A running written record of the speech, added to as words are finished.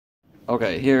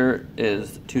Okay, here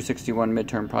is 261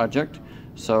 midterm project.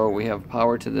 So we have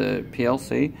power to the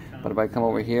PLC, but if I come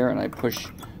over here and I push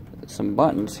some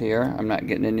buttons here, I'm not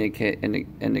getting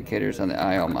indicators on the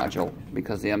I/O module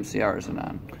because the MCR isn't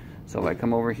on. So if I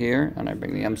come over here and I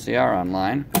bring the MCR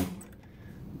online,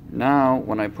 now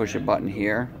when I push a button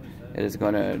here, it is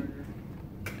going to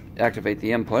activate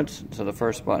the inputs. So the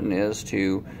first button is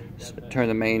to turn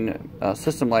the main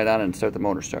system light on and start the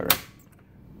motor starter.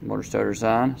 Motor starter's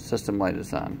on, system light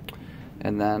is on.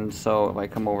 And then, so if I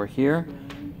come over here,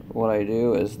 what I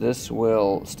do is this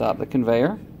will stop the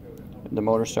conveyor, the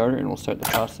motor starter, and we'll start the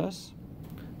process.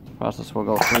 The process will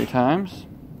go 3 times.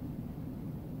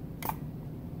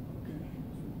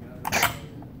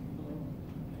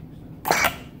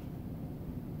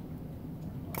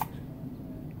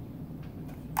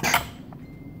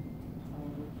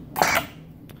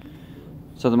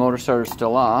 So the motor starter is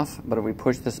still off, but if we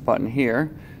push this button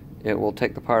here, it will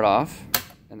take the part off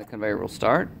and the conveyor will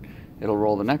start. It'll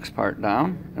roll the next part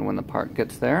down, and when the part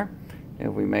gets there,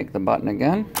 if we make the button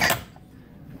again,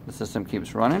 the system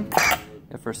keeps running.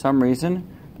 If for some reason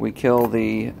we kill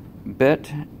the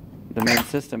bit, the main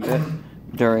system bit,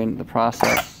 during the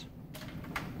process,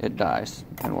 it dies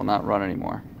and will not run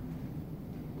anymore.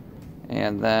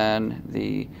 And then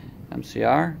the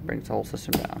MCR brings the whole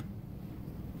system down.